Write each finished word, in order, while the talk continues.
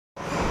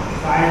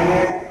sin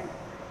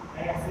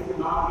x is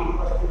not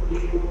equal to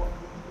 0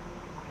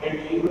 and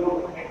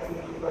 0 x is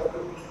equal to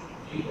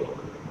 0.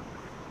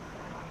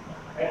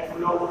 X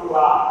belongs to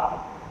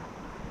R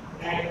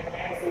and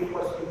x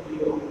equals to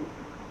 0.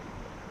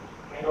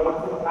 And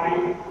also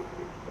find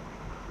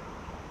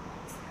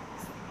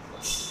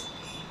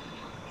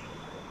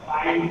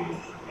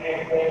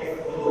x is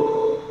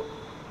 0.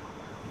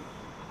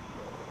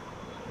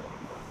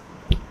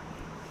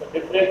 So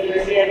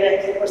differentiability at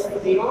x equals to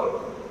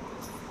 0.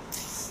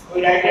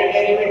 कोई right hand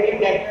derivative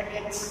left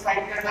hand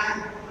find करना है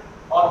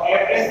और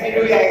f plus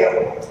 0 ही आएगा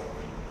वो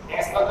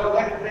s का तो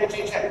होगा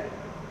differentiation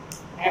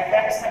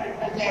fx का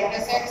differential f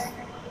plus x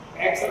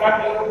x not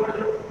 0 पर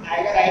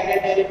आएगा राइट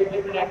हैंड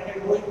डेरिवेटिव में लेफ्ट हैंड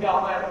वो क्या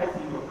होगा f plus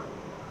 0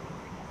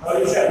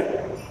 solution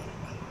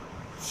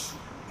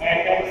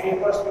at x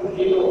equals to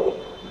 0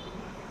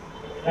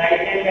 right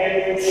hand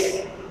derivative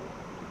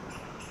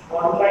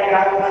 1 by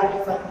r बना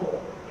के सबको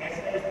s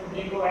प्लस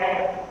 0 है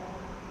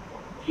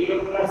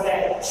 0 plus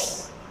x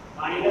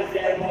minus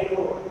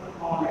f0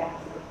 upon x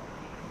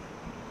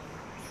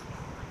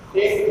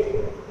देख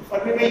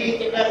सभी में ये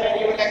कितना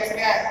वेरिएबल x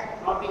क्या है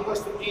नॉट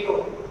इक्वल्स टू 0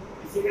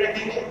 इसी में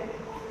रखेंगे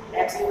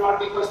x is not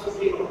equals to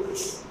 0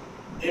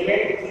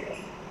 limit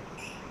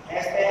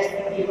s tends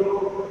to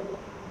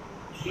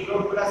 0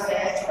 plus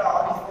h का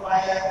whole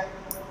square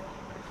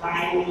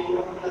sin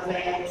 0 plus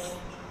h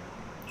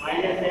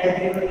minus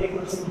f0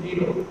 equals to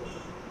 0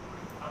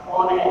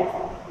 upon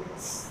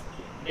x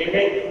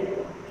limit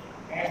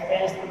s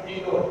tends to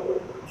 0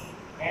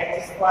 h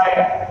square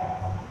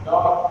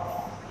dot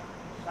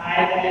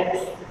sin h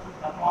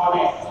upon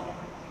h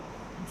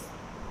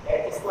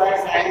h square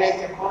sin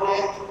h upon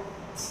h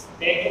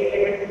taking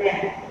limit में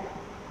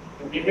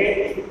limit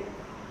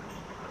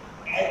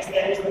h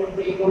tends to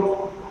 0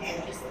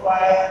 h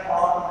square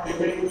और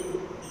limit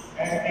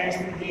h tends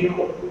to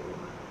 0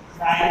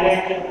 sin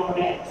h upon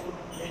h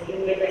taking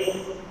limit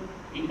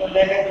equal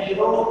है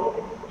 0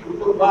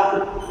 into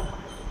 1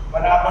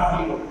 बराबर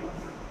 0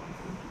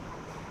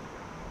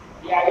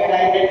 ये आगे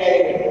right hand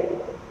derivative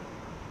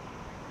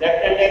left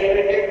hand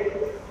derivative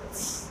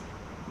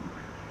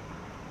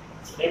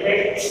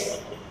limit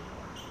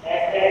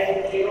f tends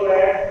to 0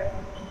 है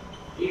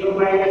 0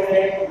 minus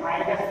h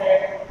minus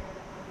h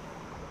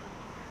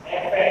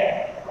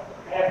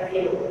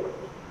f0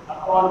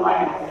 upon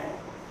minus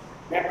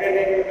h left hand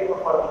derivative का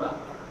formula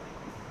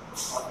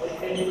और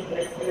देखते हैं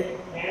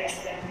h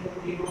tends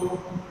to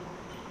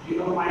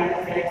 0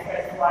 minus h का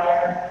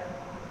स्क्वायर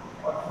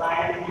और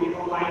sin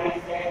 0 माइनस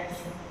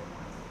h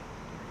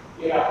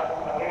या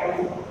अगर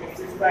x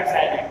square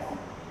sin x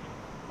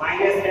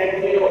minus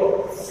f0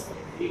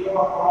 0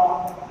 upon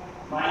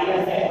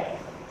minus h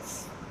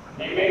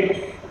limit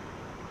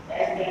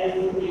h tends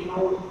to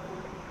 0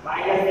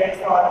 minus h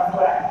का whole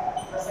square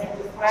plus h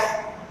square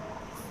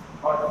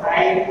और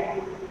sin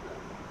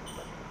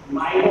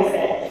माइनस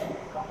h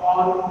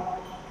अपॉन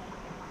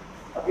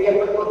अभी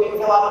अपन दो तीन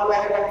सवाल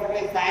पहले कर चुके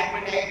हैं साइन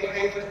में नेगेटिव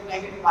है तो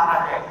नेगेटिव बाहर आ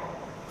जाए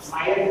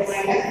minus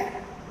minus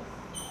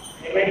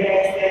limit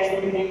x tends to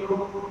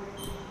 0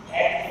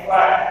 x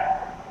square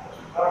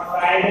और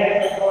sin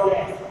x upon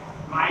x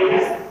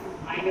minus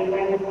minus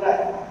minus plus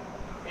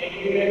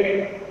taking limit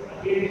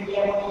अभी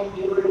किया हमने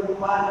 0 into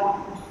 1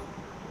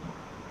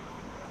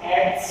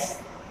 x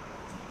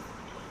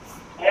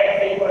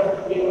equals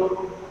to 0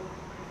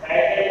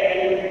 right hand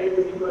derivative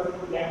is equal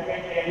to left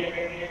hand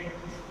derivative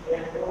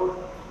therefore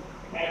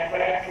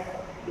fx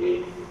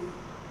is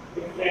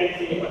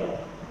differentiable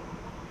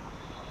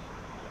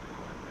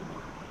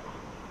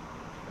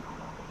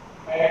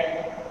at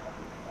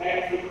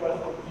x equals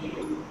to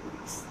 0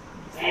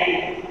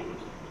 and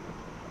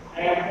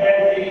f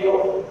dash 0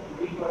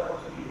 is equal to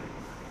 0.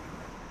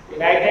 The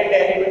right hand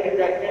derivative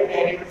left hand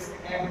derivative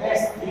f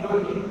dash 0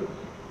 is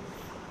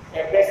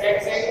f dash x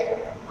है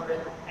और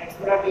x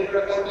पूरा 0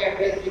 रखा है तो f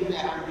dash 0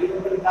 है हम 0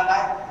 पर निकाला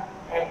है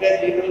f dash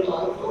 0 is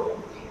also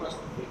equals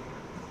to 0.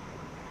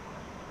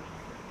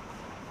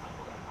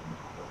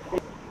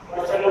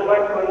 Question number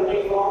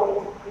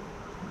 24.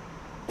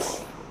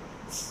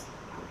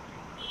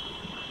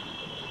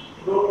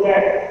 Prove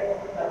that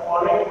the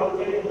following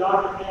function is not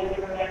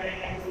differentiable at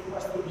x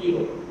equals to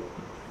 0.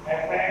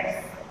 fx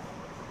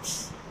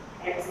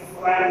x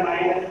square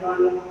minus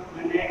 1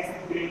 when x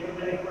is greater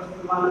than equals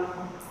to 1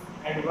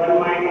 and 1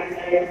 minus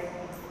x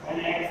when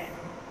x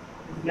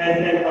is less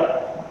than 1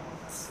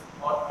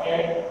 or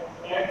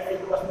x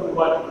equals to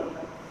 1.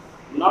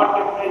 Not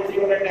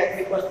differentiable at x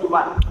equals to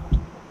 1.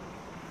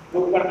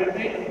 Prove कर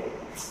देते हैं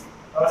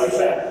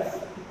solution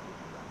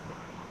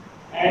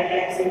at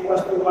x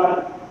equals to 1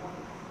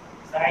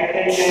 right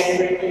hand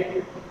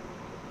derivative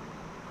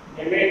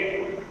limit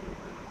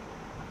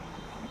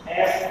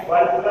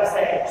f1 plus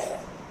h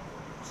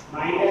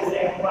minus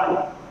f1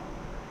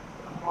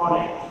 upon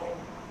h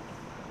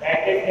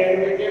right hand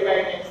derivative at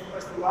x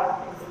equals to 1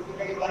 क्योंकि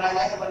कहीं बार आ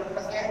जाएगा 1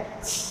 plus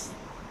h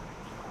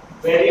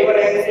variable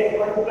x is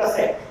equal to plus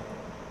h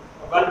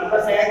 1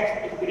 plus h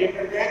is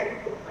greater than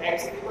x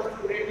is equal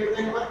to greater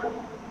than 1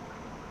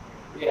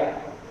 या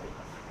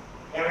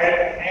अगर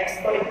x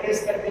को replace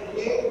कर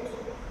दीजिए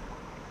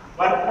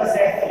 1 plus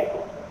x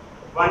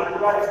 1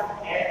 plus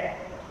x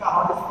का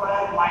whole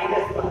square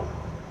minus 1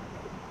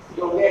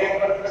 जो हो गया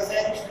f1 plus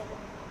h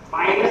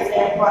minus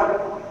f1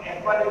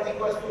 f1 is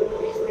equal to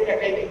इसमें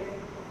रखेंगे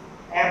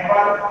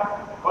f1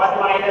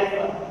 1 minus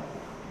 1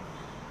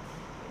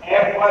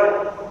 f1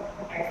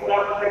 x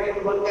बराबर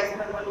रखेंगे 1 का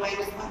square 1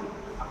 minus 1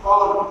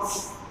 upon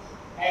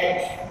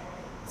h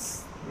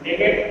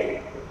limit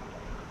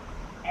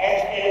h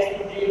tends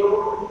to 0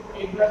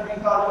 a plus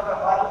b का whole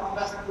square 1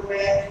 plus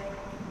 2h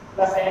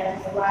plus x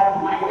square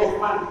minus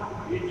 1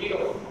 ये 0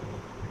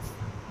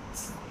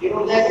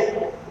 0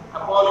 जाएगा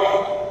upon h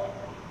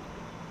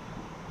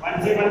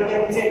 1 से 1 के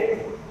नीचे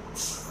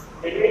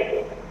limit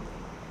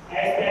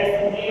h tends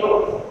to 0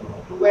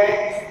 2x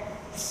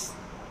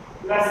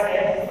plus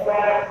x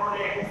square upon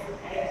x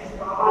is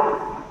common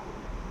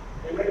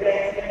limit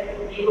x tends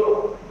to 0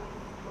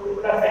 2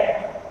 plus x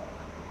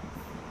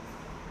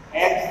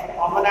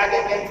common आगे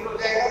cancel हो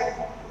जाएगा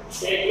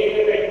एक ही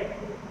limit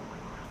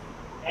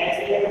x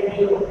is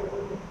 0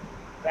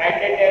 right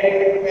hand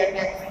derivative में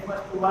x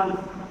equals to 1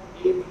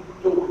 is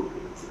 2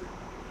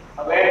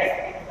 अब x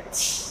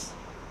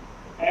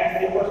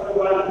equals to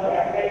 1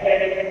 right hand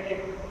derivative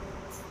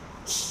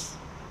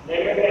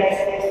limit x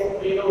tends to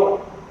 0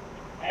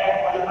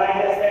 f1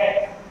 minus x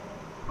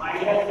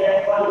minus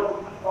f1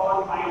 upon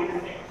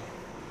minus x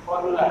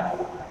formula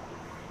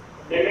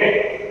limit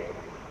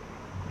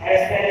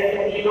s tends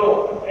to 0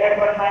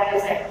 f1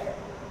 minus x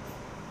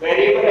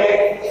variable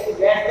x is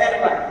less than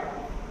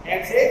 1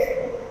 x is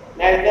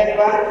less than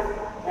 1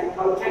 and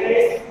function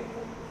is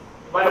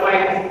 1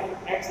 minus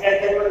x less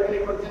than 1 के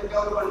लिए function क्या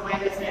होगा 1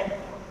 minus x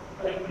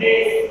तो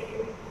replace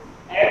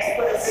x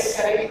को replace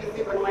करेंगे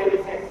किससे 1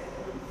 minus x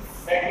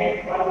bracket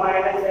 1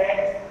 minus x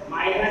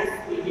minus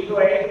 0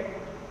 है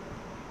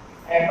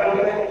f1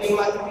 के लिए 3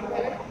 मान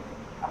सकते हैं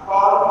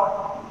upon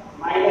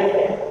minus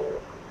x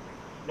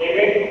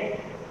limit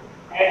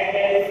x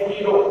tends to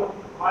 0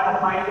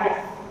 1 minus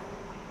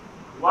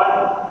 1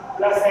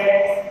 plus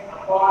x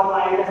upon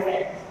minus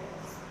x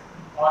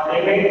और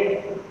limit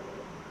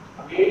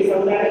अब ये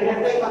समझाने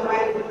चाहते हैं 1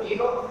 minus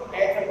 0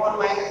 x upon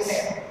minus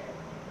x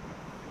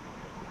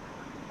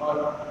और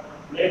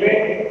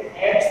limit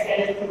x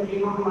tends to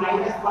 0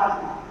 minus 1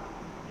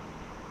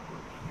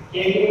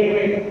 ये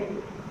लिमिट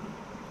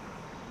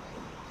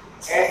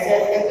x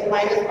कैसे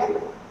माइनस 1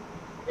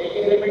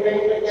 लेकिन लिमिट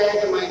नहीं मिल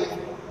जाएगा माइनस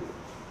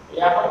 1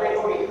 यहाँ पर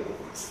देखोगे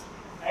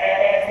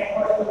x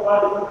equals to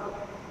 1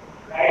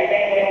 right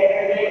hand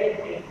derivative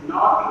is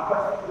not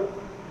equal to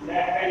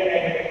left hand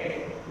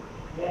derivative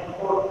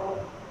therefore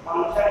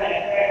function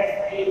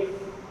f(x) is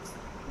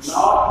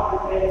not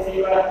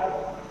differentiable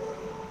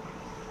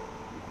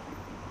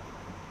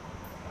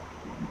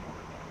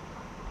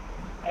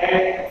at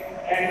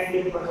x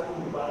equals to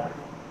 1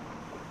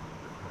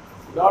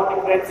 not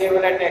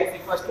differentiable at x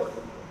equals to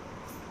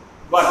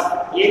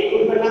 1 ये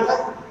prove करना था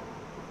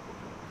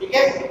ठीक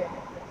है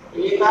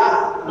ये था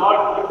not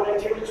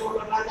differentiable शो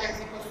करना था x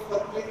equals to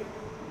 1 पे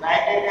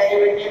right hand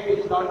derivative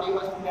is not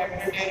equal to left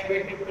hand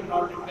derivative to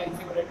not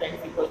differentiable at x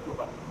equals to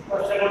 1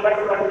 question number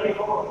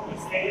 24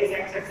 is series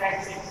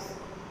exercise 6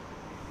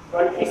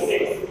 26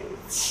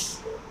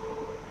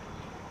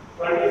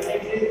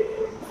 is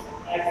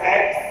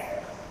fx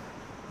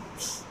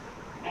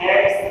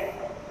x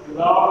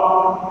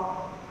log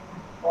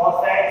cos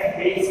x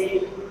bc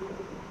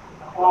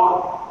upon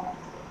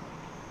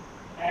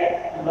x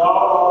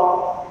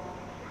log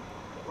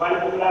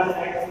 1 plus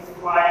x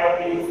square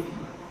bc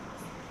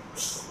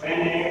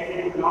when x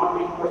is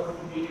not equal to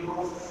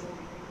 0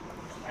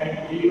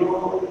 at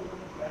 0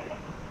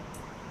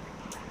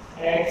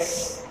 x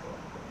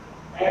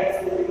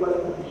is equal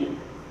to 0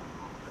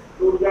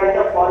 to get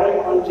the following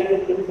function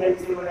is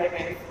differentiable at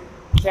x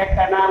check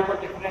करना हमको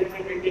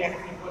differentiability x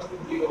equals to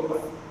 0 पर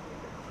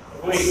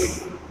वही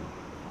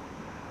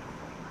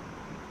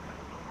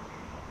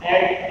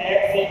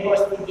x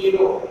equals to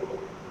 0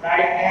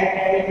 right hand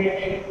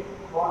derivative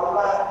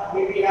formula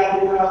भी याद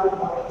होगा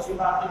बहुत अच्छी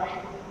बात है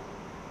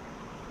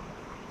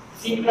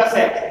c plus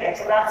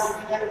x का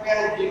फंक्शन क्या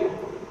है 0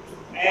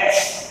 x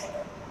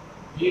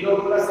 0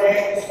 plus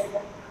x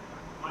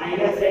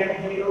minus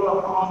f0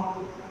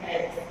 upon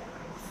x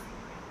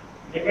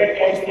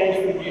limit x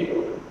tends to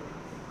 0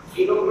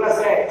 0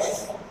 plus x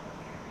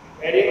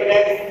variable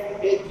x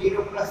is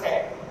 0 plus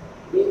x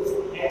means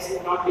x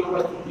is not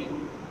equal to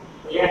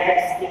 0 यह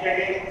x की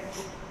जगह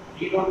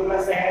 0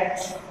 plus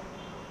h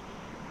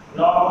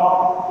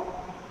log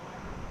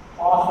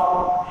cos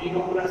of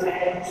 0 plus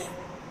h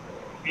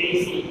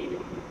bc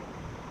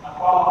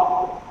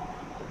upon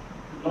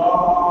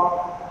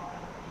log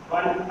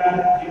 1 plus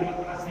 0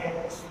 plus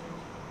h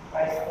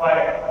by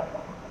square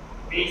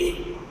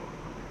bc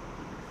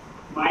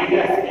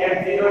minus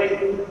f0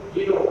 is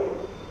 0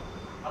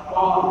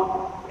 upon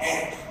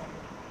h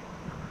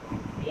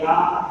या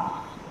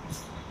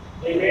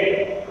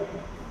limit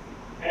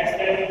x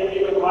tends to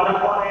 0 1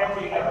 upon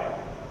h लिखा है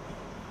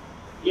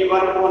ये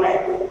 1 upon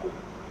h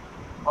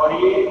और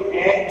ये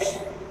h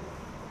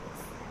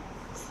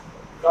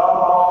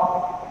log of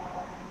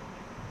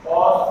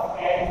cos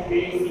h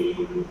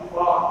BC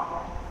upon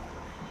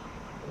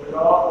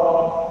log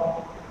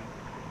of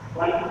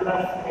 1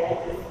 plus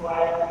h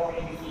square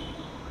BC.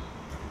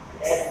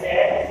 As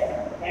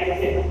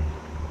cancel.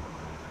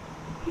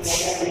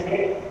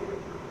 Limit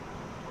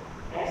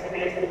x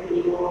tends to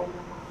 0.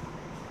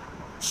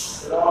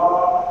 Log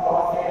of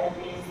cos h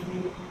BC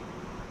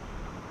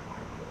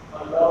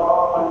or log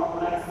of 1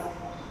 plus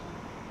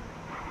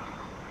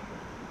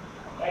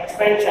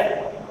expansion.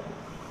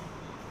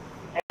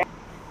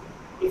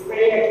 इसमें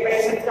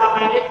expansion का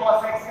मैंने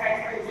cos x का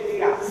expansion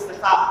लिया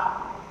था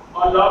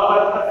और log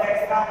 1 plus x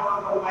का और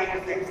 1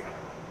 minus x का,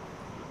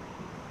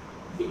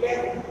 ठीक है।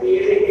 तो ये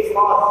देखिए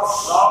cos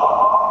log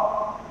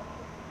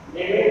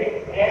limit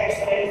x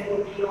tends to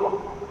 0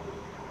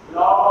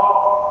 log of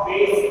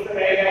base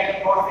रहेगा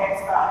cos x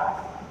का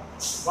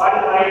 1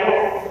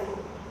 minus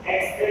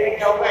x के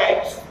क्या होगा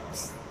x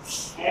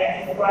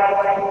square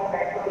by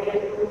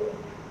factorial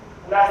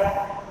plus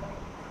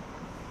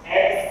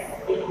x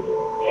की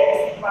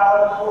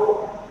पावर 2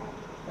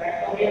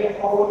 फैक्टोरियल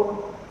 4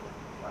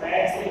 और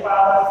x की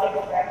पावर 6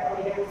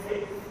 फैक्टोरियल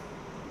 6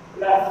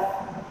 प्लस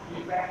ये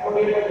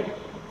factorial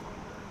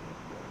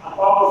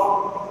upon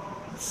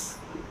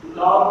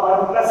log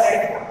 1 plus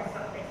x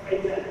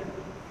expansion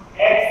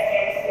x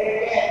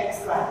x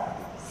square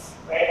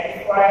x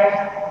square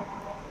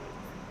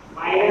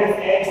minus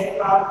x की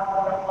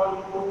पावर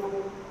 2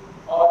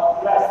 और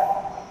प्लस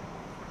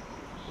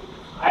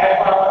हायर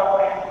पावर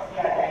पर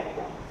क्या आ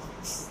जाएगा।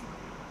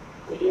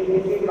 So you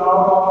need to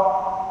log of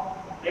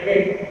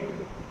limit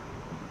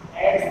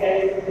x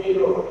tends to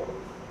 0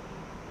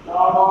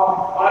 log of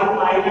 1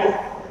 minus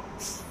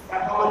क्या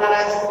common आ रहा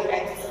है तो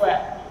x square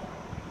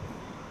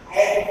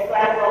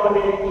common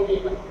लेने की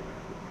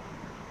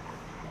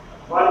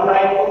 1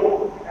 by 2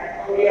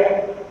 factorial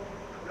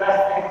plus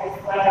x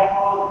square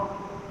upon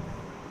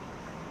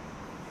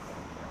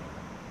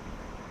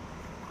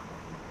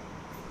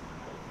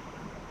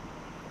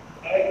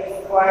x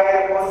square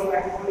upon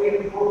factorial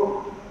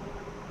 4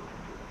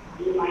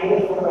 ये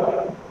माइनस होगा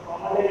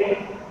कॉमन ले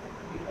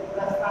इसको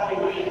प्लस का ले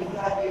माइनस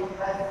का ये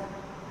प्लस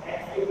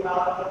x की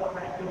पावर को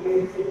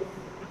factorial 6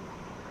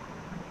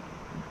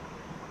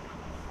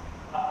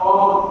 upon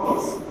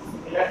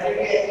electric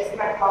x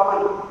square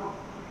common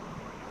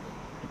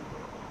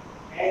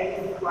x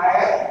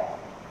square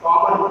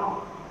common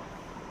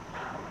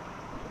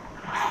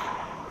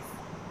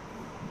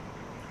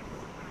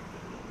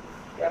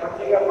क्या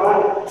बचेगा 1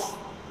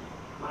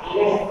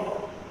 minus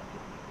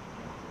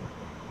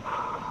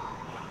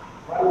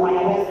 1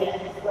 minus x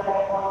square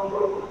upon 2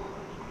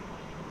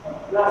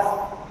 plus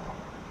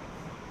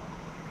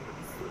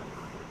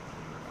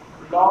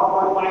log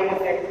 1 minus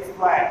x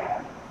square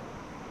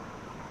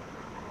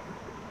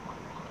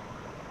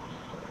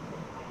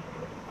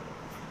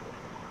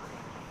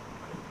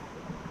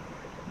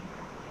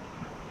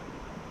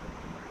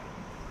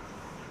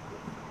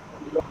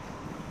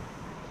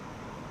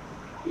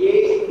ये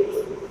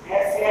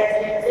x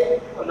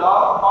तो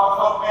log cos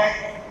of x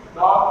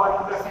log 1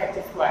 plus x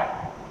square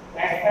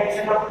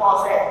expansion of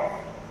cos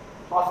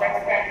x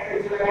का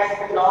expansion है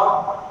log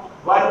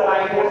 1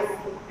 minus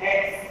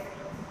x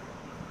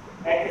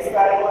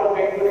square equal to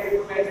factorial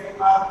x की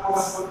power 4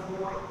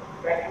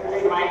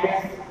 factorial minus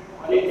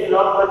और नीचे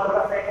log 1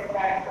 plus x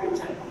का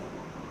expansion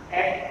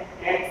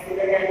x की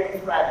जगह x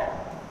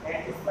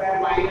square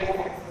minus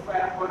x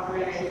square upon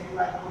 2 x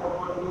square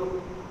upon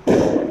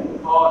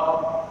 2 और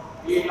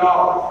ये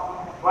log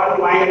 1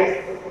 माइनस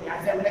यहाँ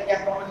से हमने क्या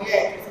कॉमन लिया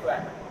x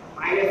square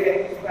minus x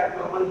square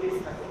common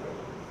लिया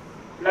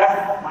प्लस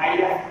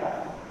माइनस का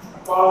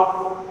upon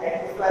x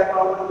square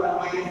common 1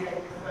 minus x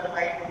square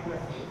by 2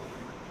 plus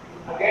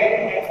again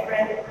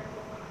expand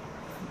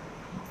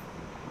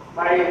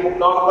bye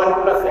log 1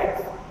 plus x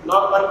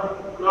log 1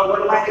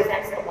 minus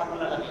x का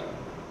फॉर्मूला लगाइए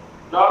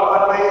log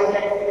 1 minus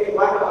x के लिए 1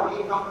 और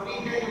ये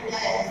complete है जो क्या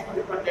है x को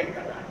रिप्रेजेंट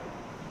कर रहा है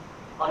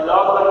और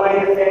log 1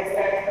 minus x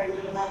का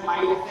एक्सपेंशन है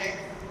minus x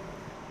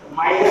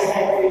minus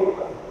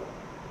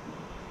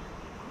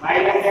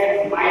x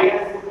minus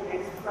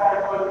x square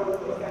upon 2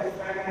 square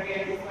करेंगे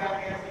x स्क्वायर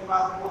के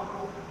पास 4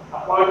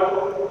 अपॉन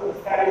 2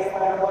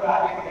 स्क्वायर और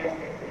आगे के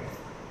देखते हैं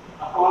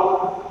अपॉन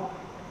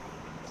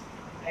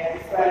x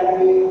स्क्वायर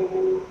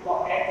तो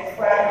x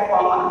square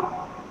common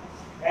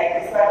x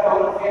square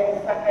common से x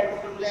का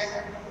कैंसिल हो जाएगा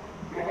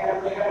मैं कह रहा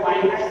हूं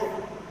minus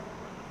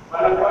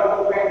 1 upon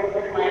 2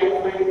 factorial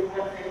minus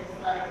x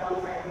square upon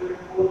factorial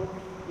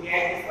 4 ये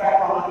x स्क्वायर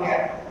कॉमन है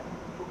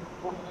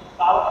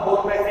पावर 4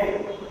 में से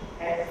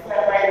x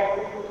square by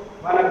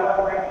 1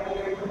 upon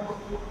factorial 2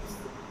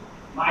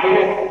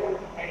 minus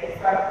x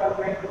square upon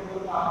factorial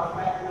 2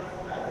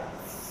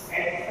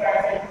 x square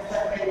से x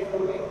स्क्वायर कैंसिल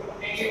हो गया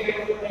देखिए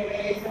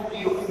ये सब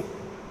नहीं होगा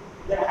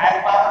इधर हायर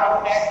पावर ऑफ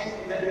x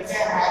इधर नीचे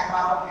higher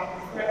power of x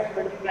square से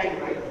मल्टीप्लाई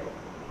होगा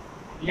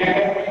यह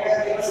क्या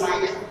मिलेगा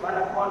माइनस 1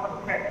 अपॉन 2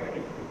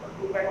 फैक्टोरियल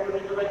 2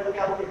 फैक्टोरियल जो वैल्यू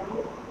क्या होगी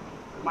 2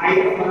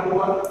 माइनस 1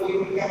 अपॉन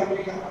 3 क्या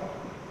मिलेगा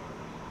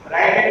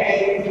राइट हैंड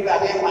डेरिवेटिव आ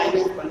गया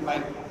 -1 बाय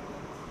 2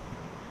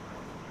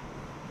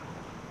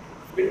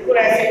 बिल्कुल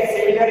ऐसे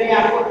सिमिलर ही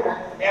आपको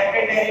लेफ्ट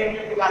हैंड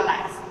डेरिवेटिव निकालना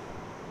है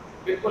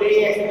बिल्कुल ये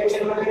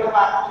एक्सप्रेशन बनेगा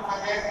बाद में आ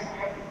जाएगा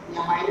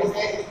या minus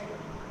h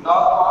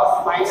log cos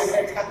minus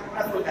h का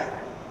प्लस हो जाता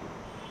है।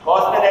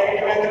 cos का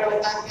नेगेटिव एंगल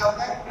होता है क्या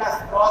होता है plus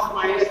cos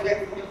minus h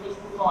equal to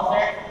cos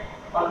h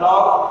और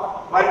log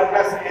 1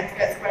 प्लस h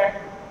का स्क्वायर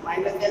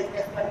माइनस h का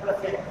स्क्वायर प्लस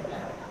h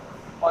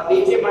और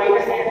नीचे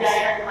माइनस h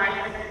आएगा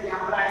माइनस h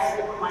यहां पर आएगा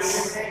तो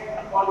minus h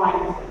upon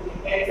minus h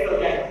cancel हो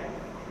जाएगा।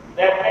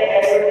 दैट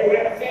डेरिवेटिव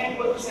में सेम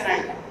पोजीशन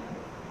आएगी।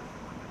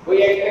 कोई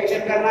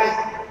एक्सपेंशन करना है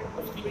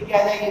उसकी भी क्या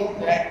आ जाएगी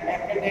लेफ्ट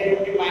हैंड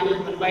डेरिवेटिव माइनस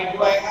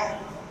 1/2 आएगा।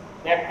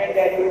 Left hand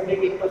derivative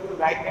equal to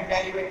right hand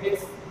derivative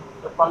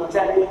तो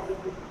function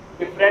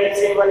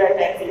differentiable eight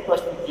x equal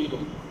to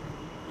 0।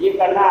 ये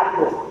करना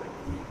आपको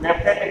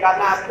लेफ्ट हैंड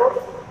निकालना आपको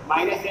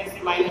माइनस h से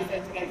माइनस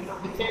h कैंसिल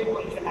होकर सेम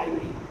पोजीशन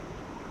आएगी।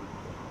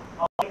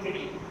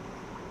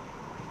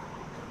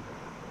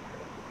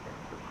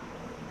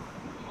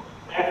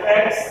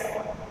 fx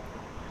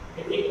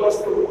is equal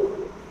to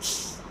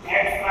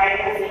x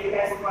minus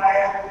a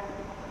square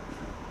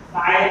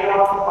sin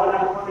of 1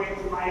 upon x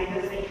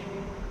minus a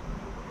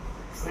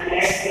when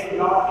x is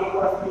not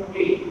equal to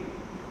 3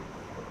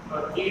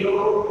 or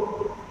 0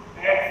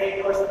 x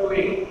equals to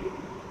a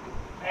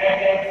and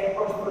x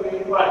equals to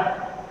 1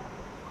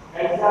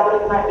 ऐसा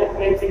होता है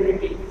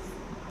differentiability.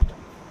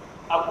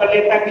 अब कर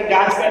लेता की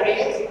जांच कर रही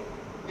है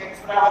x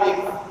बराबर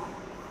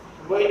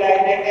 1 वही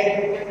राइट हैंड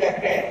डेरिवेटिव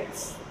देखते हैं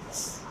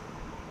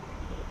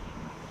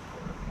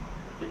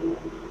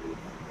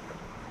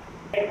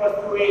equals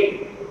to a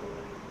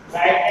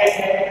right hand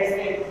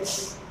derivative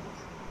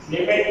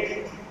limit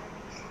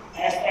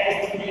s tends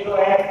to 0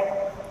 है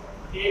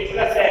a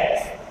plus x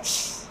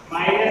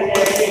minus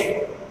a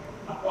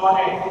upon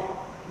x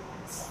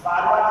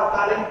बार-बार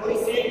बताने कोई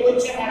सेम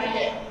पोजीशन आ रही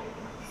है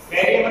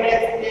वेरिएबल है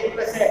a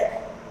plus x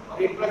और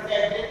a plus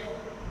x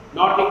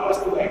not equal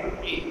to x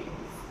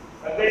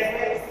अगर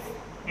इसमें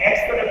x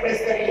को रिप्लेस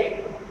करिए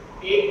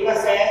a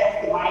plus x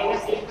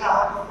minus a का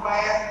होल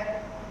स्क्वायर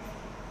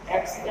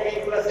x का a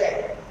plus x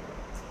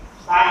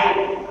sin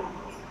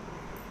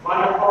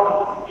 1 upon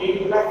a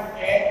plus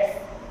x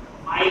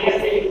minus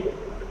a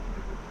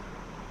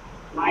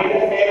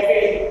minus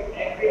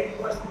f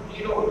equals to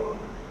 0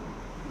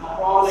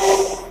 upon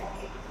x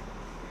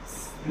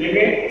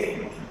limit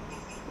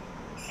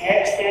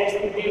x tends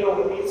to 0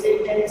 इसे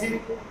cancel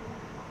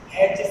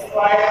h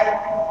square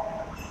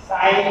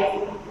sin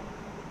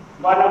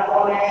 1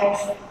 upon x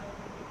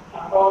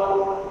upon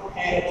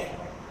h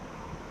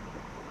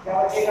क्या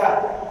बचेगा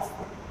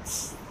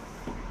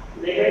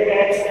limit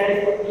x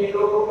tends to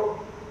 0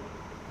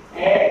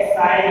 x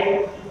sin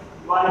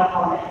 1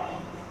 upon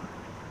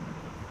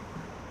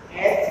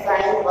x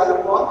sin 1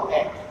 upon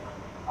x।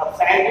 अब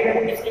sin की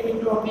value किसकी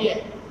value होती है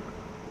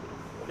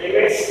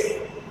limit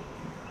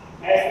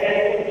x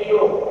tends to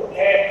 0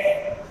 x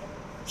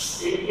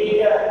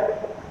integer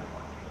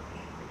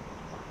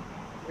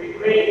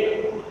between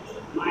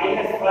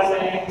 -1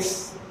 and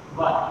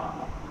 1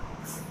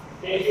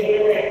 taking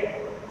limit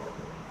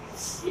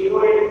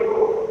 0 into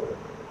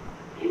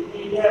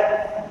integer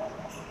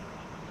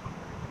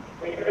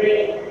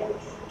between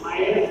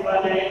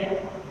 -1 and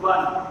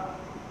 1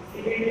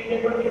 इसी integer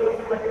को 0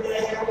 से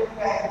मल्टीप्लाई करके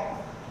क्या है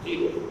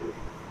 0।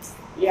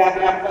 ये आ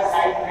गया आपका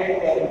राइट हैंड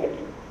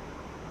डेरिवेटिव।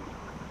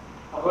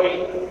 अब वही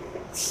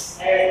x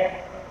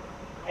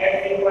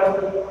equal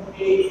to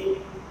a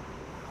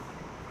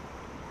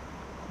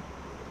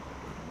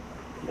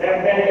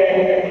left hand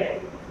derivative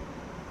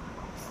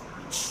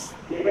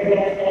limit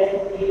x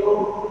 0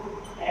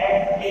 x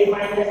a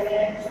minus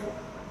x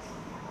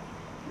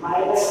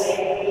minus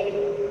a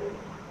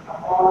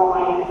upon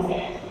minus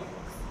x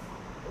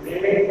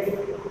limit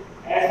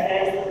s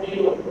tends to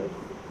 0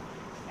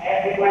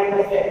 f a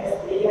minus x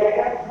मिल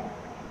जाएगा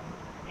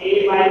a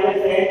minus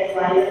x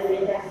minus a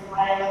का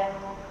square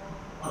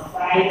और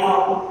sin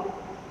of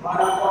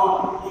 1 upon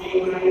a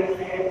minus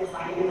x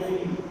minus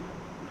a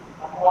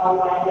upon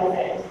minus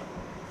x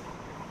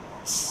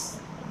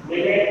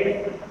limit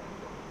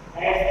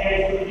s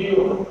tends to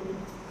 0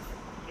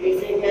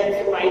 इसे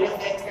कैसे minus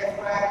h का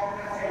square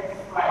plus h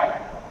square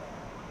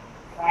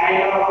sin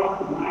of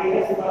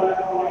minus 1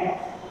 upon x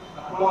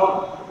upon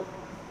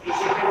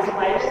इसे कैसे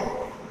minus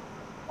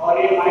और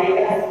ये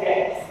minus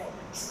h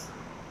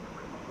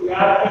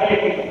याद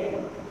करिए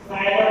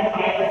sin of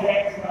minus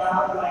x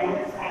बराबर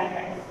माइनस sin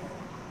x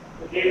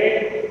तो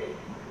limit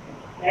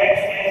x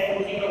tends to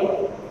 0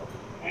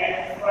 x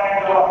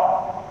square of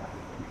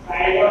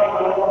sin of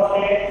 1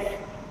 upon x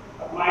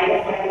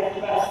minus minus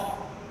plus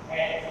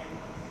h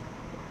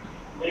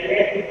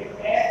limit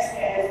x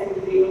tends to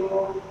 0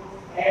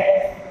 x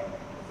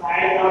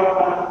sin of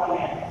 1 upon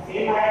x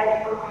same आएगा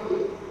तो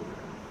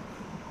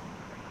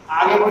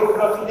आगे कोई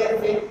procedure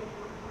से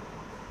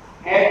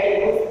h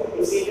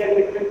integer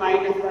between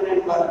 -1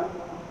 and 1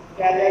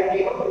 क्या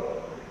जाएगी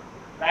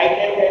right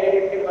hand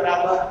derivative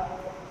बराबर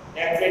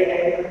left hand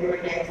derivative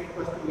x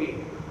equal to a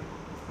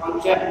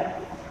function